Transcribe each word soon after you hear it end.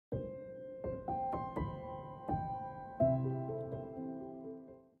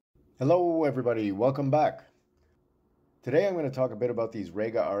Hello everybody, welcome back. Today I'm going to talk a bit about these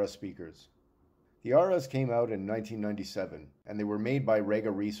Rega Ara speakers. The Aras came out in 1997 and they were made by Rega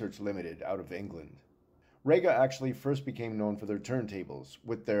Research Limited out of England. Rega actually first became known for their turntables,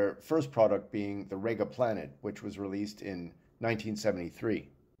 with their first product being the Rega Planet, which was released in 1973.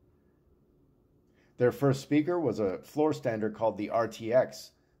 Their first speaker was a floor standard called the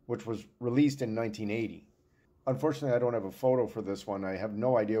RTX, which was released in 1980. Unfortunately, I don't have a photo for this one. I have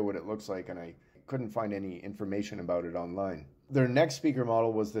no idea what it looks like, and I couldn't find any information about it online. Their next speaker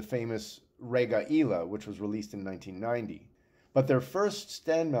model was the famous Rega R1, which was released in 1990. But their first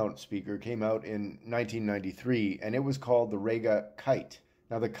stand mount speaker came out in 1993, and it was called the Rega Kite.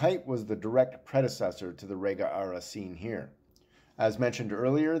 Now, the Kite was the direct predecessor to the Rega Ara seen here. As mentioned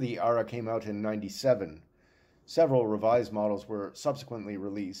earlier, the Ara came out in 97. Several revised models were subsequently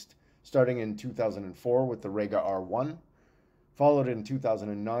released, starting in 2004 with the Rega R1, followed in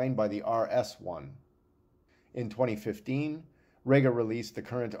 2009 by the RS1. In 2015, Rega released the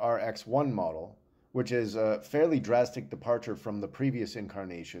current RX1 model, which is a fairly drastic departure from the previous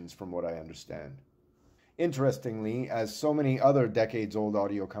incarnations from what I understand. Interestingly, as so many other decades-old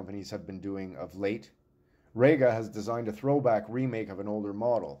audio companies have been doing of late, Rega has designed a throwback remake of an older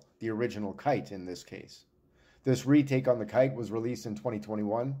model, the original Kite in this case. This retake on the Kite was released in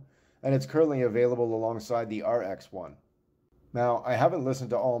 2021, and it's currently available alongside the RX1. Now, I haven't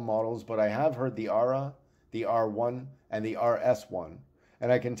listened to all models, but I have heard the Ara, the R1, and the RS1,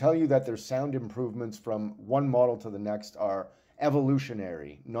 and I can tell you that their sound improvements from one model to the next are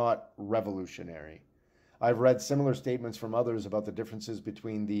evolutionary, not revolutionary. I've read similar statements from others about the differences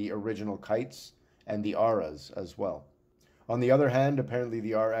between the original Kites and the Aras as well. On the other hand, apparently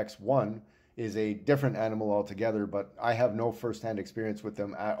the RX1 is a different animal altogether, but I have no first-hand experience with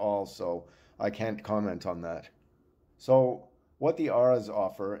them at all, so I can't comment on that. So what the Aras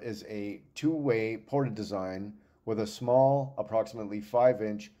offer is a two-way ported design with a small, approximately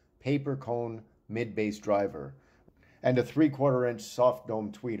 5-inch paper cone mid-bass driver and a 3/4-inch soft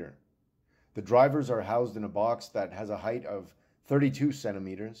dome tweeter. The drivers are housed in a box that has a height of 32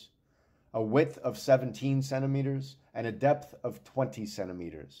 centimeters, a width of 17 centimeters, and a depth of 20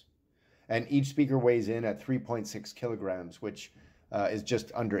 centimeters. And each speaker weighs in at 3.6 kilograms, which is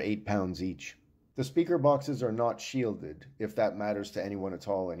just under 8 pounds each. The speaker boxes are not shielded, if that matters to anyone at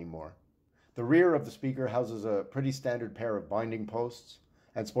all anymore. The rear of the speaker houses a pretty standard pair of binding posts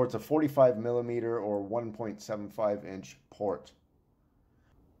and sports a 45mm or 1.75-inch port.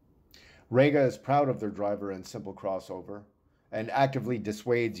 Rega is proud of their driver and simple crossover and actively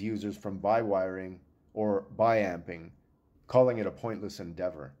dissuades users from bi-wiring or bi-amping, calling it a pointless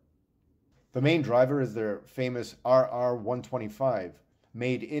endeavor. The main driver is their famous RR125,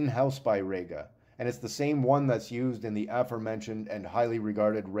 made in-house by Rega, and it's the same one that's used in the aforementioned and highly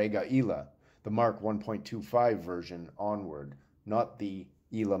regarded Rega R1, the Mark 1.25 version onward, not the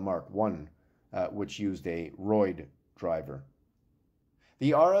R1 Mark 1, which used a Royd driver.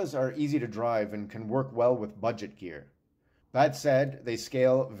 The Aras are easy to drive and can work well with budget gear. That said, they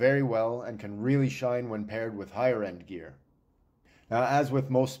scale very well and can really shine when paired with higher-end gear. Now, as with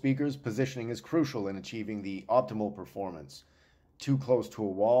most speakers, positioning is crucial in achieving the optimal performance. Too close to a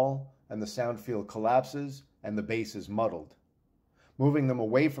wall, and the sound field collapses, and the bass is muddled. Moving them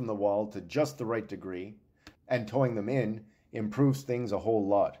away from the wall to just the right degree, and towing them in, improves things a whole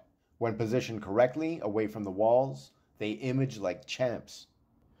lot. When positioned correctly, away from the walls, they image like champs.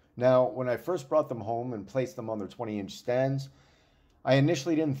 Now, when I first brought them home and placed them on their 20-inch stands, I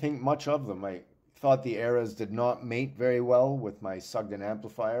initially didn't think much of them. I thought the Aras did not mate very well with my Sugden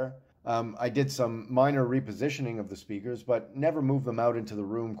amplifier. I did some minor repositioning of the speakers, but never moved them out into the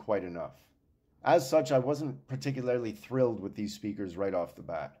room quite enough. As such, I wasn't particularly thrilled with these speakers right off the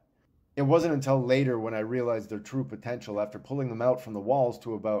bat. It wasn't until later when I realized their true potential after pulling them out from the walls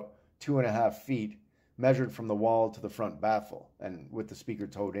to about 2.5 feet, measured from the wall to the front baffle, and with the speaker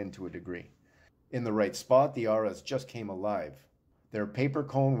towed in to a degree. In the right spot, the Aras just came alive. Their paper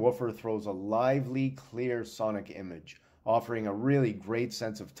cone woofer throws a lively, clear sonic image, offering a really great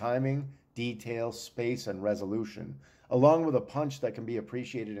sense of timing, detail, space, and resolution, along with a punch that can be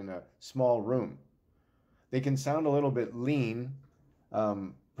appreciated in a small room. They can sound a little bit lean,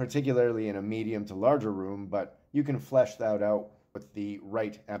 particularly in a medium to larger room, but you can flesh that out with the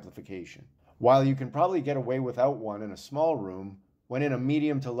right amplification. While you can probably get away without one in a small room, when in a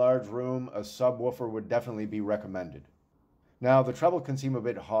medium to large room, a subwoofer would definitely be recommended. Now, the treble can seem a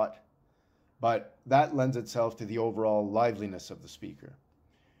bit hot, but that lends itself to the overall liveliness of the speaker.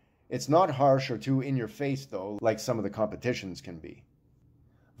 It's not harsh or too in-your-face, though, like some of the competitions can be.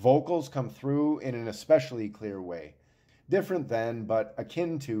 Vocals come through in an especially clear way, different than, but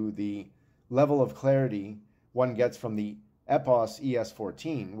akin to, the level of clarity one gets from the EPOS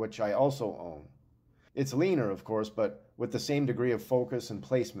ES14, which I also own. It's leaner, of course, but with the same degree of focus and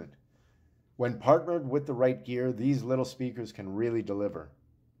placement. When partnered with the right gear, these little speakers can really deliver.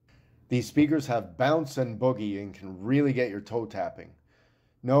 These speakers have bounce and boogie and can really get your toe tapping.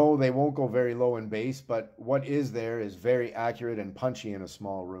 No, they won't go very low in bass, but what is there is very accurate and punchy in a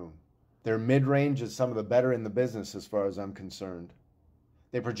small room. Their mid-range is some of the better in the business as far as I'm concerned.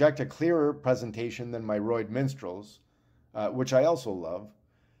 They project a clearer presentation than my Rode Minstrels, which I also love,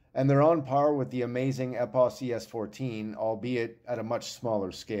 and they're on par with the amazing EPOS ES14, albeit at a much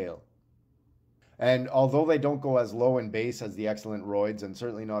smaller scale. And although they don't go as low in bass as the excellent Roids, and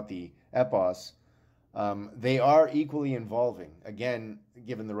certainly not the EPOS, they are equally involving, again,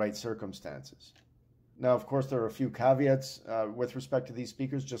 given the right circumstances. Now, of course, there are a few caveats with respect to these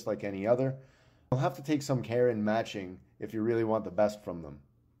speakers, just like any other. You'll have to take some care in matching if you really want the best from them.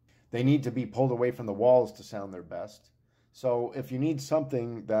 They need to be pulled away from the walls to sound their best. So if you need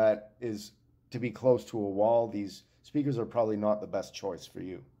something that is to be close to a wall, these speakers are probably not the best choice for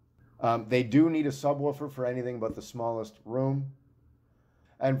you. They do need a subwoofer for anything but the smallest room.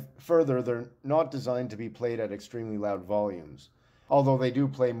 And further, they're not designed to be played at extremely loud volumes, although they do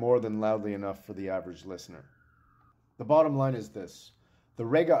play more than loudly enough for the average listener. The bottom line is this: the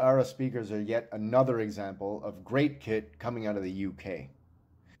Rega Ara speakers are yet another example of great kit coming out of the UK.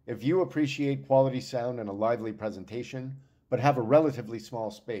 If you appreciate quality sound and a lively presentation, but have a relatively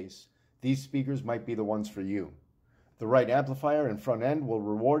small space, these speakers might be the ones for you. The right amplifier and front end will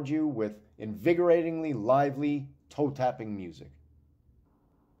reward you with invigoratingly lively, toe-tapping music.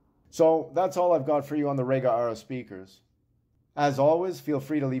 So that's all I've got for you on the Rega Ara speakers. As always, feel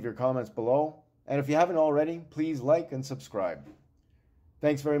free to leave your comments below, and if you haven't already, please like and subscribe.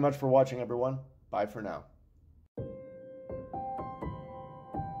 Thanks very much for watching, everyone. Bye for now.